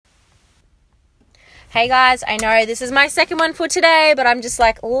Hey guys, I know this is my second one for today, but I'm just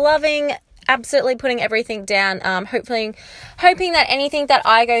loving absolutely putting everything down, hoping that anything that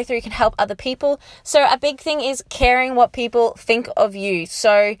I go through can help other people. So a big thing is caring what people think of you.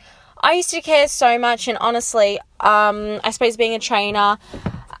 So I used to care so much, and honestly, I suppose being a trainer,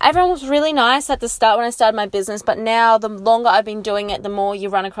 everyone was really nice at the start when I started my business, but now the longer I've been doing it, the more you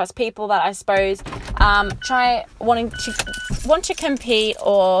run across people that I suppose want to compete,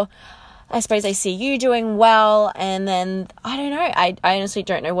 or I suppose they see you doing well, and then, I don't know, I honestly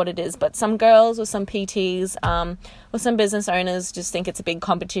don't know what it is, but some girls or some PTs or some business owners just think it's a big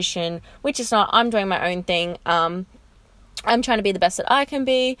competition, which it's not. I'm doing my own thing. I'm trying to be the best that I can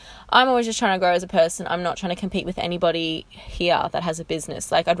be. I'm always just trying to grow as a person. I'm not trying to compete with anybody here that has a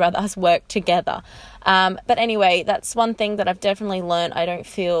business. I'd rather us work together. But anyway, that's one thing that I've definitely learned. I don't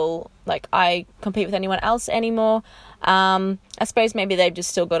feel like I compete with anyone else anymore. I suppose maybe they've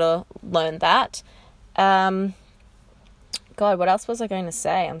just still got to learn that. God, what else was I going to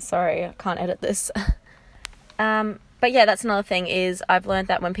say? I'm sorry, I can't edit this. But yeah, that's another thing is I've learned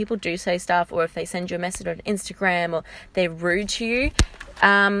that when people do say stuff, or if they send you a message on Instagram, or they're rude to you,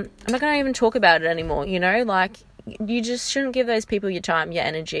 I'm not going to even talk about it anymore, you just shouldn't give those people your time, your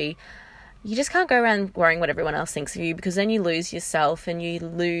energy. You just can't go around worrying what everyone else thinks of you, because then you lose yourself and you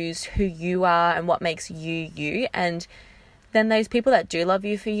lose who you are and what makes you you. And then those people that do love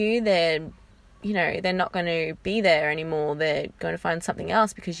you for you, they're not going to be there anymore. They're going to find something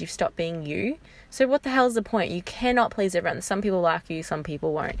else because you've stopped being you. So what the hell is the point? You cannot please everyone. Some people like you, some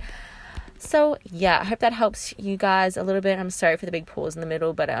people won't. So yeah, I hope that helps you guys a little bit. I'm sorry for the big pause in the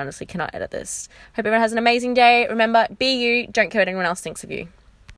middle, but I honestly cannot edit this. Hope everyone has an amazing day. Remember, be you. Don't care what anyone else thinks of you.